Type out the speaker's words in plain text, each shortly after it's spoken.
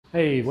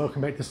Hey,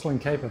 welcome back to Sling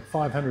Cape at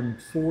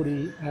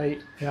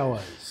 548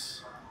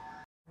 hours.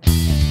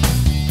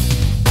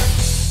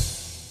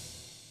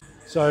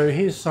 So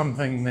here's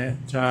something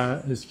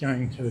that is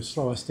going to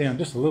slow us down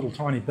just a little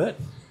tiny bit.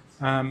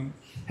 Hadn't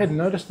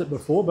noticed it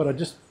before, but I'm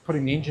just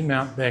putting the engine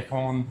mount back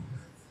on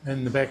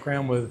in the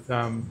background with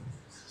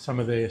some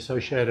of the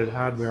associated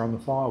hardware on the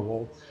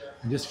firewall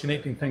and just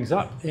connecting things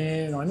up,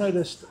 and I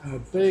noticed a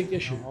big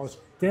issue. I was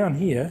down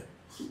here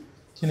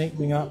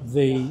connecting up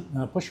the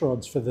push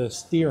rods for the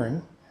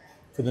steering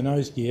for the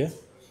nose gear,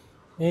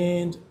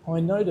 and I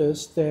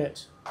noticed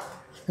that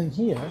in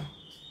here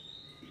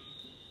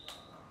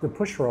the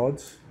push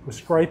rods were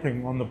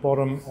scraping on the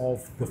bottom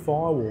of the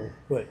firewall,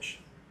 which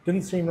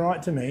didn't seem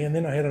right to me. And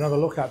then I had another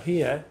look up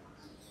here,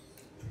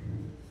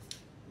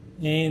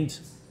 and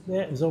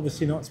that is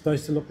obviously not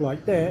supposed to look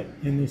like that,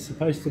 and there's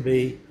supposed to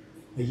be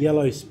a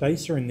yellow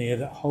spacer in there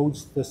that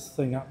holds this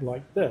thing up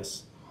like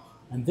this,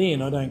 and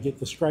then I don't get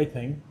the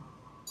scraping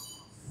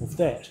of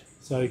that.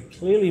 So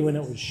clearly when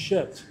it was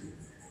shipped,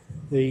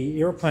 the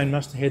aeroplane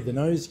must have had the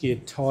nose gear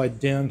tied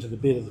down to the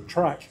bed of the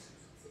truck.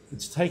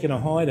 It's taken a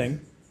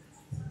hiding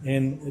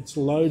and it's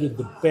loaded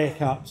the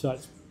back up, so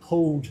it's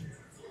pulled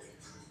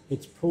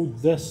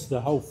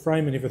the whole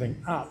frame and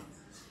everything up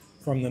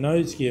from the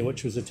nose gear,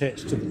 which was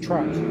attached to the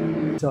truck.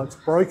 So it's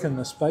broken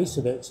the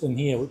spacer that's in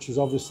here, which is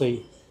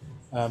obviously,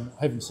 I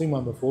haven't seen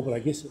one before, but I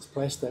guess it's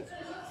plastic.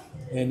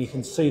 And you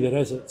can see that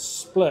as it's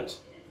split,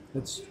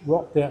 it's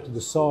rocked out to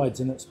the sides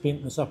and it's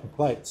bent this upper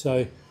plate.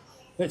 So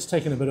that's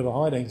taken a bit of a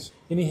hiding.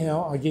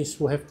 Anyhow, I guess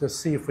we'll have to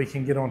see if we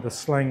can get onto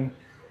Sling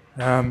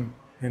and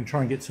try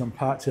and get some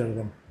parts out of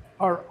them.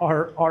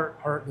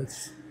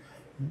 That's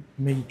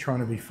me trying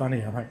to be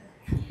funny, I think.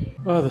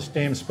 Oh, this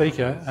damn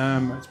speaker.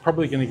 It's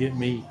probably going to get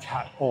me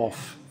cut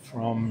off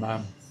from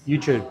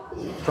YouTube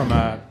from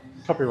a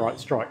copyright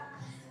strike.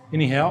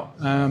 Anyhow,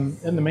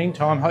 in the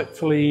meantime,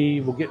 hopefully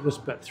we'll get this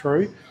bit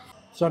through.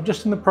 So I'm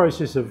just in the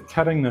process of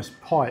cutting this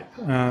pipe,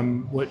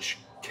 which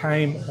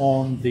came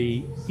on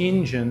the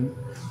engine,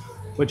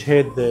 which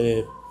had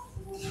the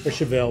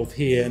pressure valve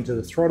here into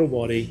the throttle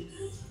body.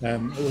 It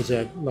was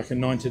like a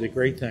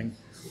 90-degree thing,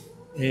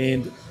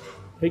 and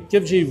it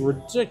gives you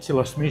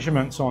ridiculous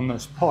measurements on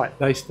this pipe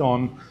based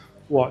on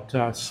what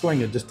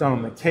Sling had just done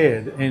on the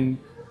CAD. And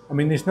I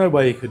mean, there's no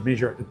way you could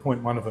measure it to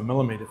 0.1 of a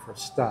millimetre for a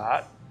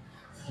start.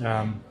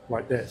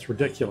 Like that, it's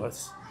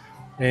ridiculous.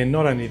 And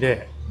not only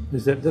that,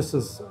 is that this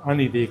is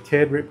only the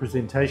CAD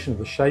representation of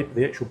the shape of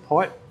the actual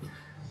pipe.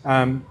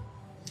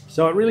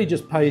 So it really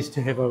just pays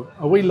to have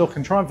a wee look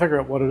and try and figure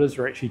out what it is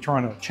we're actually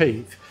trying to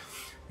achieve.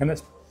 And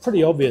it's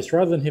pretty obvious,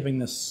 rather than having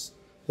this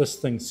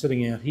thing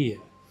sitting out here,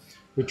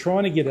 we're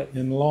trying to get it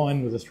in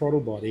line with the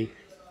throttle body,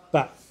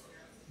 but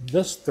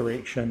this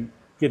direction,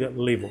 get it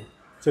level.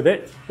 So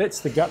that's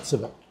the guts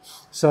of it.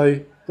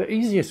 So the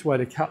easiest way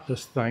to cut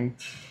this thing,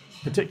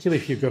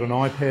 particularly if you've got an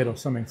iPad or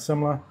something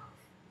similar,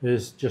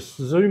 is just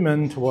zoom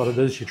in to what it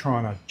is you're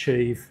trying to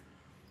achieve,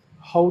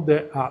 hold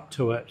that up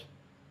to it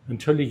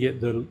until you get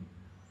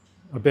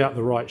about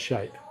the right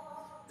shape.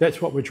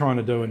 That's what we're trying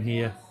to do in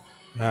here.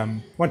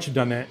 Once you've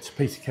done that, it's a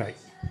piece of cake.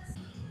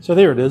 So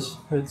there it is.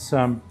 It's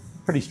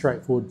pretty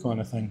straightforward kind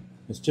of thing.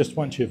 It's just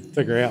once you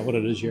figure out what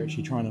it is you're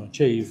actually trying to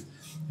achieve,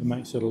 it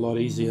makes it a lot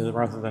easier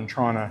rather than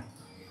trying to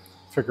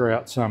figure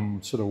out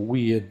some sort of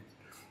weird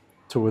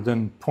to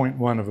within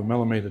 0.1 of a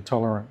millimetre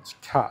tolerance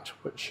cut,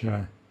 which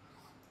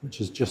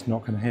is just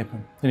not going to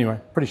happen. Anyway,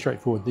 pretty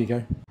straightforward. There you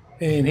go.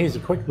 And here's a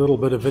quick little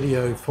bit of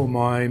video for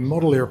my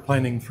model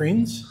airplaning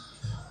friends.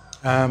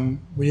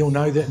 We all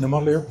know that in a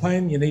model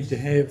airplane you need to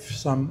have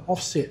some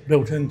offset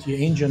built into your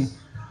engine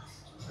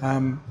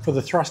for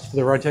the thrust, for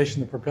the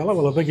rotation of the propeller.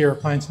 Well, a big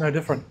airplane's no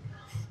different.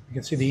 You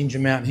can see the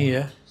engine mount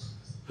here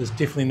is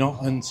definitely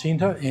not in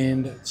centre,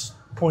 and it's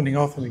pointing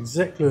off in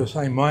exactly the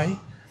same way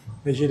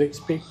as you'd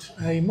expect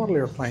a model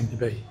airplane to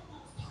be.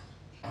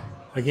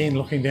 Again,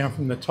 looking down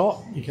from the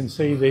top, you can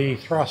see the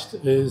thrust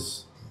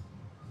is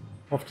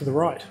off to the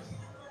right.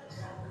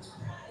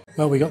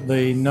 Well, we got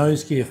the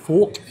nose gear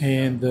fork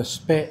and the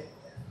spat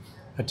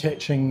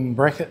attaching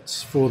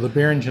brackets for the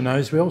Behringer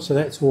nose wheel, so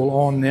that's all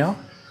on now.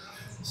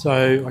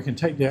 So I can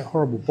take that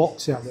horrible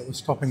box out that was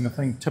stopping the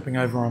thing tipping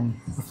over on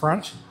the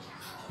front,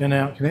 and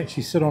now it can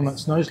actually sit on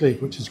its nose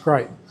leg, which is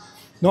great.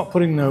 Not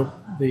putting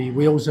the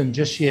wheels in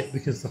just yet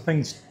because the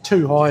thing's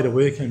too high to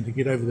work in to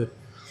get over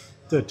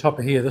the top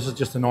of here. This is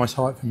just a nice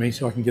height for me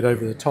so I can get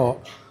over the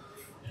top.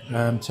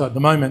 So at the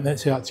moment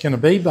that's how it's going to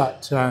be,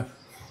 but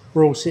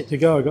we're all set to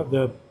go. I've got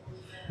the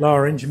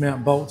lower engine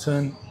mount bolts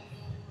in,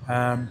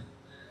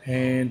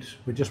 and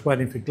we're just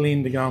waiting for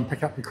Glenn to go and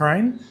pick up the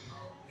crane,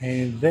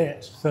 and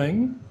that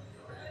thing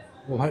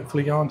will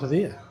hopefully go onto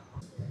there.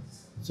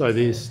 So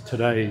there's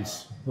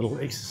today's little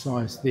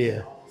exercise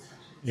there,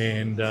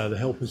 and the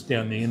helpers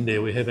down the end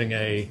there. We're having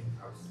a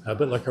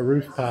bit like a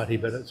roof party,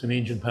 but it's an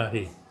engine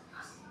party.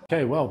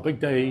 Okay, well, big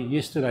day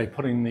yesterday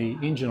putting the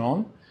engine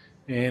on,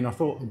 and I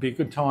thought it would be a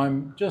good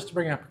time just to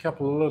bring up a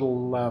couple of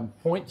little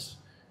points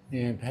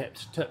and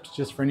perhaps tips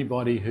just for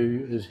anybody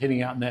who is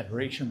heading out in that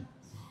direction.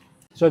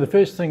 So the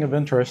first thing of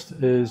interest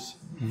is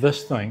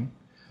this thing,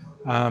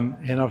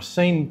 and I've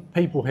seen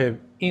people have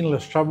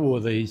endless trouble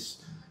with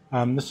these.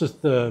 This is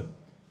the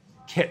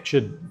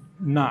captured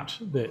nut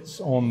that's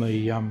on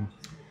the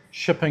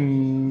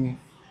shipping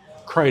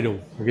cradle,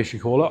 I guess you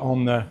call it,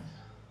 on the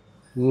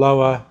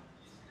lower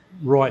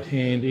right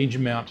hand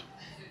engine mount.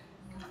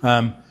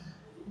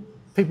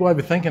 People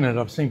overthinking it.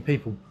 I've seen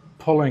people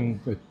pulling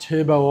the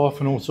turbo off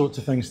and all sorts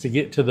of things to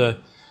get to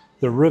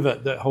the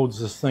rivet that holds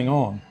this thing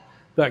on.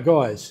 But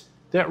guys,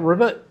 that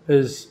rivet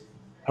is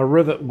a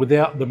rivet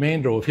without the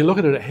mandrel. If you look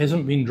at it, it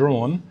hasn't been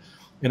drawn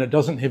and it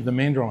doesn't have the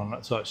mandrel on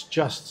it, so it's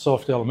just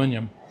soft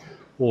aluminium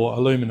or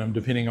aluminum,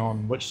 depending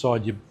on which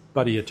side you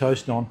butter your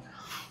toast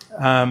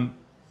on.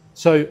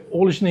 So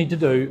all you need to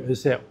do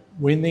is that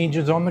when the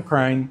engine's on the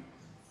crane,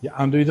 you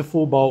undo the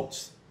 4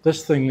 bolts.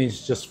 This thing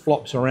just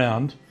flops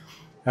around,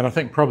 and I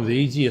think probably the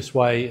easiest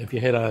way, if you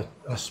had a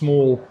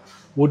small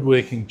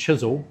woodworking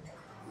chisel,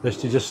 is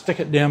to just stick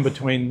it down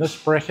between this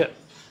bracket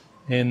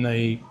and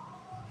the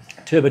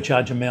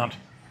turbocharger mount,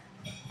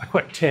 a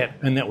quick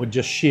tap, and that would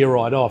just shear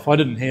right off. I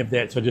didn't have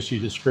that, so I just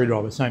used a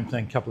screwdriver. Same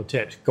thing, couple of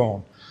taps,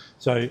 gone.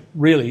 So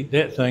really,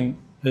 that thing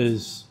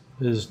is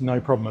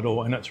no problem at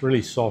all, and it's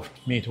really soft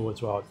metal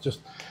as well.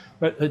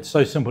 It's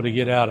so simple to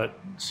get out.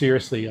 It's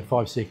seriously a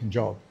 5-second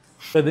job.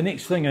 So the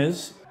next thing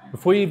is,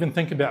 before you even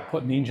think about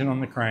putting the engine on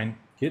the crane,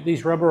 get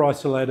these rubber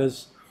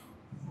isolators,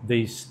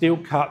 these steel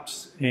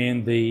cups,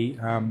 and the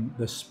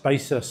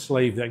spacer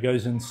sleeve that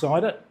goes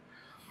inside it.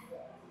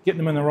 Get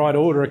them in the right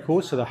order, of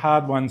course, so the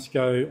hard ones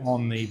go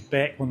on the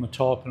back, on the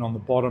top, and on the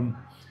bottom,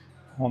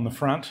 on the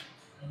front.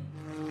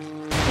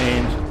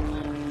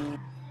 And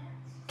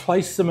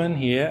place them in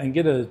here and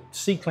get a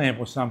C-clamp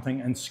or something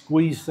and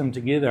squeeze them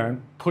together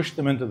and push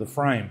them into the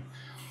frame.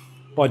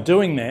 By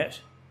doing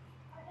that,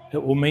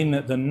 it will mean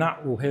that the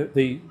nut will have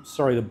the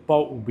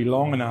bolt will be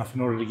long enough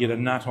in order to get a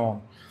nut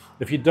on.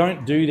 If you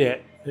don't do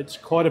that, it's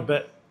quite a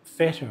bit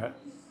fatter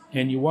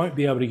and you won't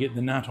be able to get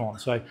the nut on.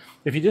 So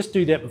if you just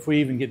do that before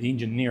you even get the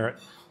engine near it,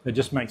 it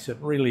just makes it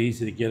really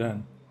easy to get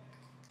in.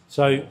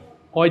 So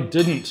I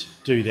didn't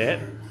do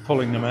that,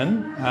 pulling them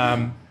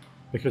in,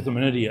 because I'm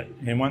an idiot.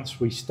 And once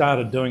we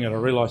started doing it, I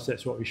realised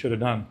that's what we should have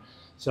done.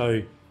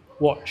 So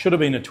what should have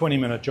been a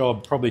 20-minute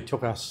job probably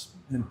took us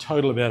in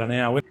total about an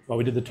hour. Well,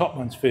 we did the top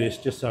ones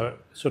first, just so it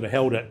sort of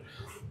held it.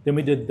 Then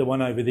we did the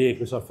one over there,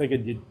 because I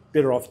figured you'd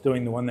better off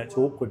doing the one that's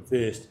awkward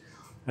first,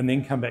 and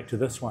then come back to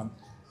this one.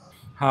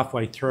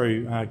 Halfway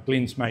through,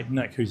 Glenn's mate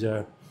Nick, who's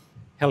a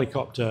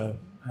helicopter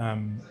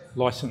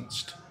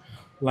licensed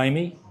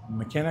lamey,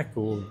 mechanic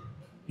or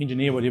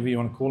engineer, whatever you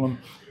want to call him.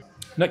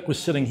 Nick was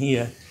sitting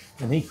here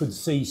and he could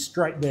see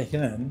straight back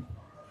in,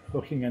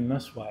 looking in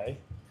this way,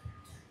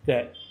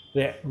 that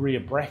rear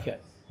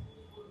bracket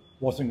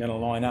wasn't going to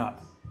line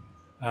up.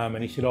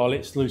 And he said, oh,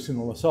 let's loosen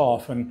all this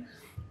off. And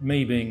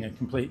me, being a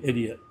complete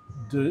idiot,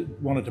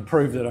 wanted to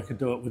prove that I could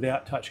do it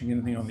without touching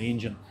anything on the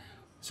engine.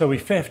 So we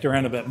faffed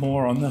around a bit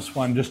more on this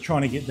one, just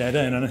trying to get that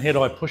in. And had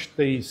I pushed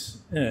these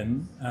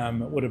in,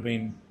 it would have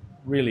been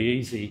really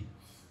easy.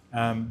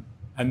 And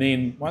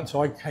then once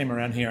I came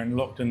around here and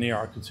looked in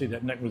there, I could see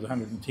that Nick was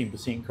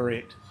 110%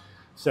 correct.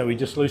 So we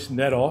just loosened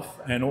that off,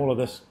 and all of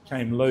this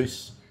came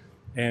loose,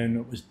 and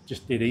it was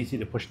just dead easy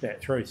to push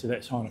that through. So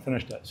that's how I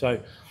finished it.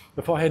 So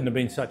if I hadn't have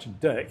been such a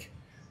dick,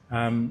 we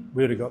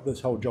would have got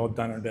this whole job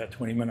done in about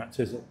 20 minutes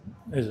as it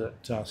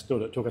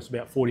stood. It took us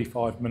about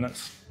 45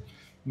 minutes.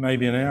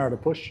 Maybe an hour to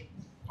push.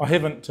 I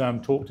haven't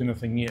talked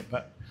anything yet,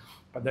 but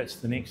that's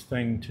the next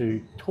thing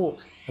to talk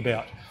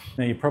about.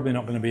 Now, you're probably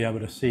not going to be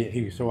able to see it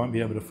here, so I won't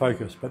be able to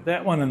focus. But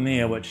that one in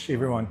there, which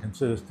everyone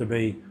considers to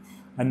be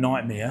a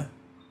nightmare,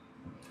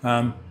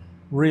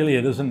 really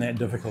it isn't that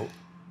difficult.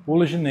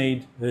 All you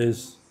need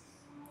is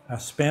a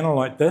spanner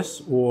like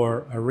this,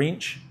 or a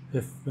wrench,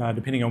 if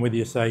depending on whether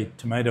you say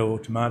tomato or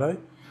tomato,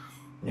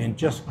 and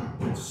just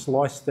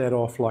slice that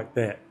off like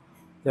that.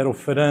 That'll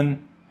fit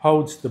in.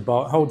 Holds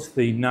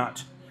the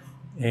nut,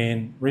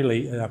 and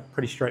really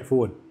pretty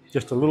straightforward.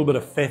 Just a little bit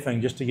of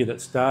faffing just to get it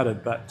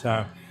started, but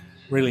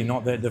really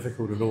not that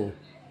difficult at all.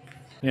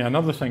 Now,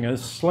 another thing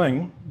is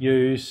Sling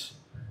use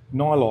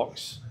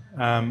nylocks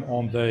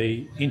on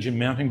the engine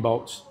mounting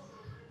bolts.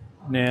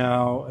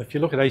 Now, if you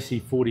look at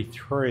AC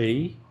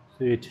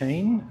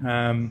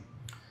 4313,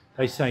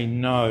 they say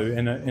no,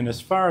 and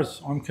as far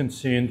as I'm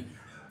concerned,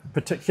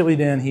 particularly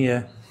down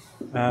here,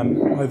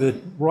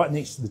 right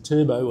next to the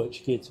turbo,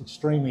 which gets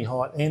extremely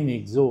hot, and the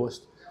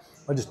exhaust,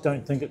 I just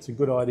don't think it's a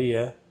good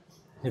idea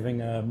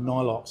having a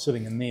nylock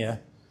sitting in there.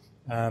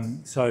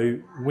 So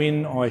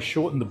when I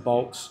shortened the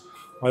bolts,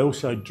 I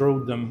also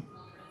drilled them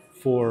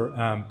for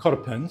cotter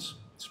pins,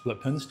 split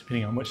pins,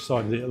 depending on which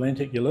side of the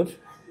Atlantic you live.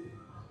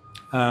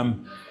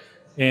 And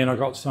I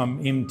got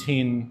some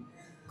M10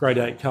 grade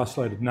 8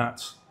 castellated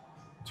nuts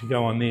to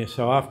go on there.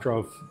 So after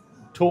I've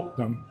torqued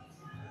them,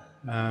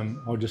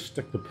 I'll just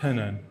stick the pin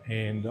in,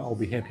 and I'll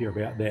be happier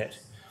about that.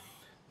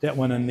 That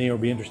one in there will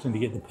be interesting to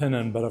get the pin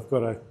in, but I've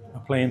got a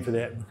plan for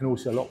that. We can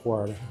also lock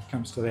wire it if it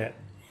comes to that.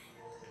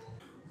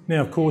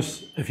 Now, of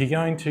course, if you're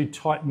going to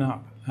tighten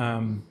up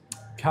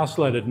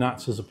calculated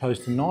nuts as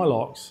opposed to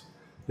nylox,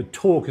 the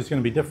torque is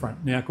going to be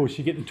different. Now, of course,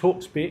 you get the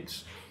torque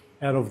specs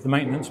out of the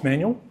maintenance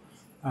manual,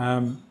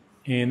 and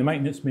the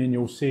maintenance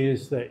manual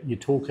says that you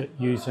torque it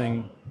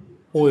using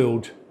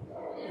oiled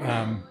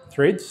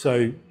threads,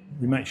 so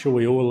we make sure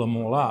we oil them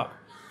all up.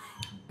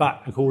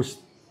 But, of course,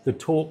 the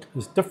torque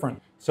is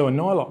different. So a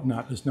nylock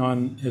nut is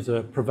known as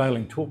a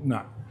prevailing torque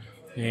nut,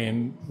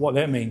 and what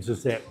that means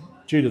is that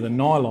due to the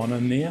nylon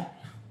in there,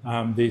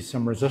 there's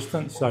some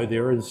resistance, so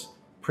there is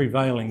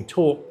prevailing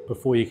torque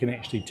before you can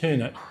actually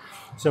turn it.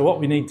 So what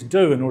we need to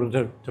do in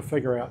order to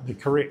figure out the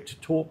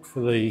correct torque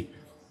for the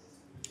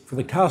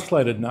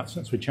calculated nut,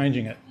 since we're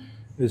changing it,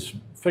 is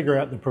figure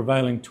out the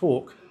prevailing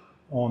torque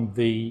on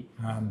the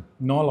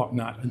nylock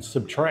nut and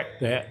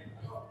subtract that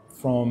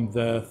from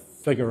the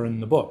figure in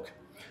the book.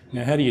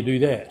 Now, how do you do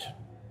that?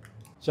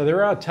 So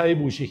there are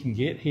tables you can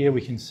get. Here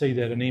we can see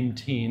that an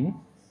M10,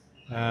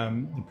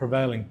 the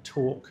prevailing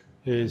torque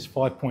is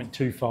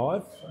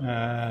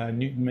 5.25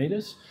 Newton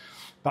meters.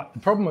 But the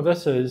problem with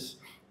this is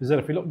that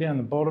if we look down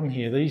the bottom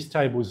here, these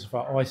tables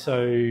for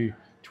ISO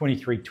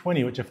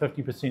 2320, which are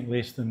 50%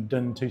 less than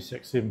DIN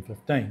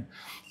 26715.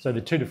 So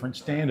they're two different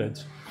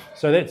standards.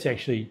 So that's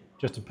actually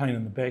just a pain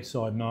in the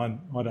backside, and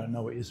I don't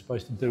know what you're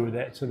supposed to do with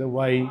that. So the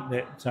way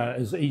that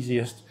is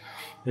easiest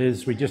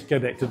is we just go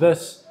back to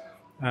this,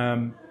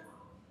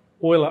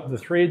 oil up the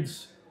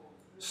threads,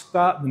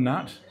 start the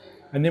nut,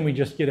 and then we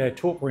just get our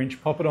torque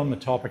wrench, pop it on the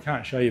top. I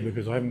can't show you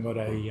because I haven't got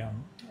a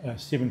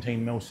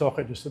 17mm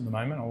socket just at the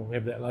moment. I'll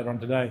have that later on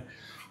today.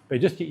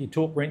 But just get your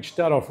torque wrench,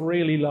 start off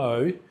really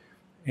low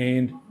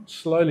and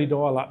slowly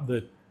dial up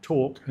the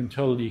torque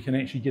until you can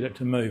actually get it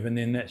to move, and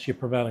then that's your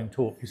prevailing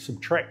torque. You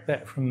subtract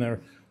that from the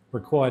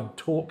required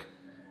torque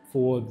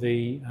for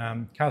the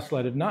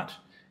calculated nut,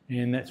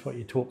 and that's what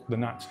you torque the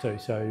nuts to.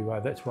 So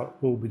that's what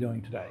we'll be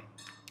doing today.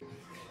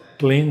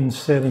 Glenn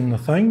sat in the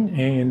thing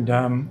and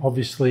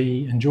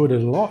obviously enjoyed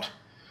it a lot.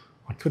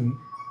 I couldn't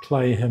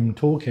play him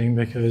talking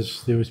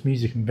because there was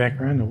music in the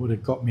background. It would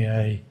have got me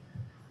a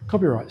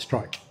copyright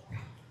strike.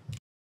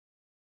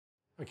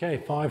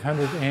 Okay,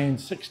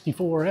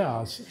 564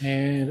 hours,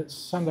 and it's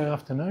Sunday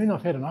afternoon.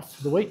 I've had enough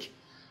for the week.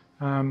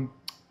 Quite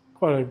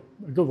a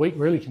good week,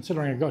 really,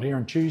 considering I got here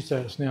on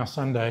Tuesday. It's now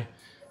Sunday,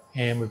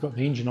 and we've got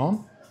the engine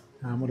on.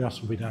 What else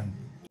have we done?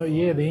 So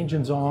yeah, the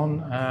engine's on.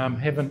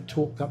 Haven't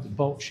torqued up the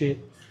bolts yet.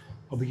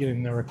 I'll be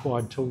getting the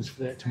required tools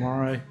for that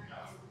tomorrow.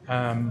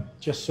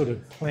 Just sort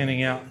of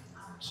planning out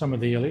some of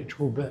the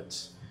electrical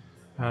bits,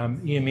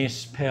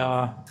 EMS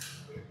power,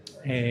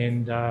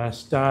 and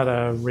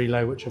starter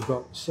relay, which I've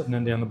got sitting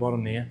in down the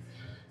bottom there.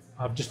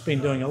 I've just been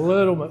doing a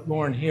little bit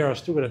more in here. I've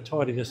still got to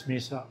tidy this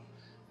mess up.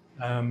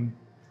 I've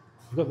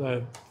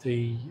got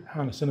the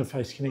harness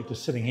interface connector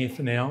sitting here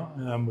for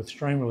now with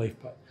strain relief,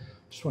 but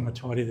just want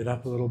to tidy that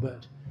up a little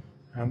bit.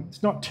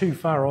 It's not too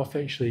far off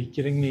actually,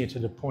 getting there to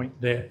the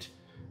point that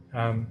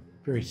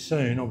very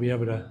soon I'll be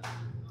able to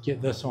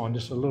get this on,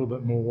 just a little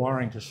bit more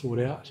wiring to sort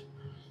out.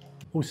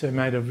 Also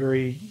made a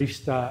very brief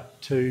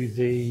start to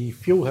the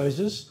fuel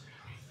hoses.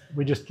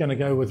 We're just going to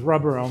go with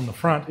rubber on the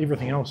front.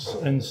 Everything else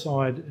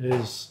inside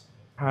is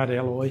hard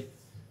alloy,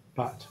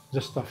 but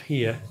this stuff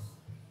here,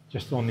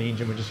 just on the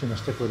engine, we're just going to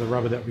stick with the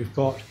rubber that we've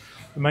got.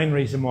 The main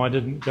reason why I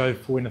didn't go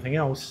for anything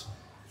else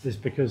is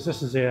because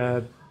this is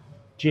our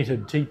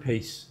jetted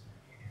T-piece,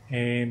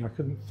 and I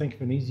couldn't think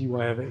of an easy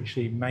way of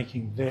actually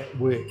making that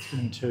work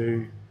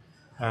into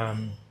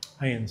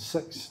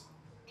AN6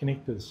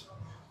 connectors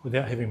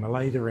without having my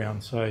lathe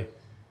around. So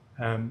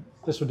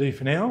this will do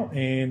for now,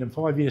 and in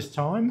 5 years'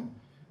 time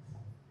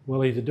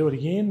we'll either do it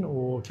again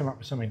or come up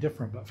with something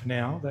different, but for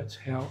now that's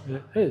how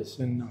it is,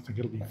 and I think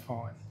it'll be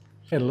fine.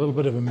 Had a little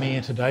bit of a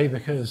mare today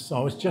because I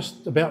was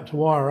just about to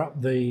wire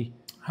up the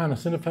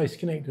harness interface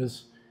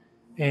connectors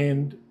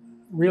and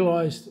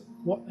realised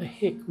what the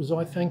heck was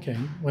I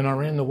thinking when I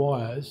ran the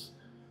wires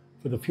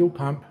for the fuel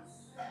pump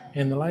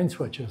and the lane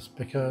switches,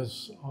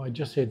 because I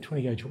just had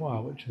 20 gauge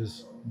wire, which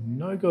is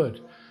no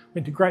good.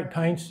 Went to great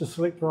pains to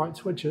select the right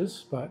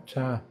switches, but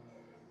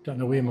don't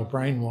know where my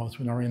brain was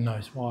when I ran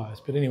those wires.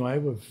 But anyway,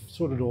 we've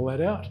sorted all that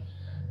out.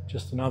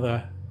 Just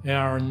another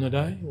hour in the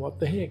day,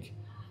 what the heck.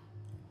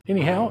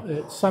 Anyhow,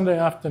 it's Sunday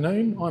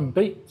afternoon, I'm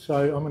beat,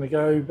 so I'm going to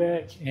go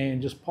back and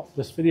just pop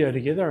this video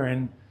together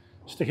and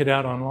stick it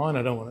out online.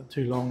 I don't want it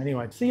too long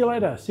anyway. See you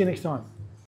later, see you next time.